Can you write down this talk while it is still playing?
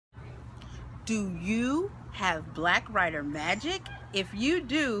Do you have Black Writer magic? If you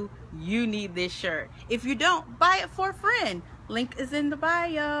do, you need this shirt. If you don't, buy it for a friend. Link is in the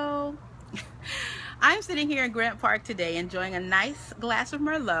bio. I'm sitting here in Grant Park today enjoying a nice glass of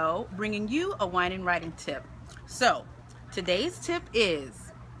Merlot, bringing you a wine and writing tip. So, today's tip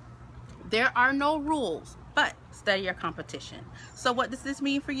is, there are no rules, but study your competition. So what does this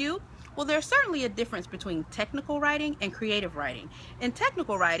mean for you? Well, there's certainly a difference between technical writing and creative writing. In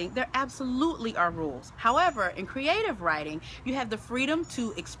technical writing, there absolutely are rules. However, in creative writing, you have the freedom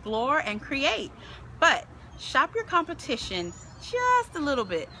to explore and create. But shop your competition just a little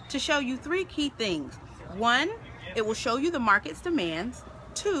bit to show you 3 key things. 1, it will show you the market's demands.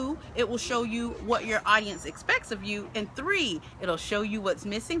 2, it will show you what your audience expects of you. And 3, it'll show you what's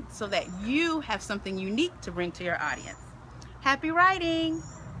missing so that you have something unique to bring to your audience. Happy writing!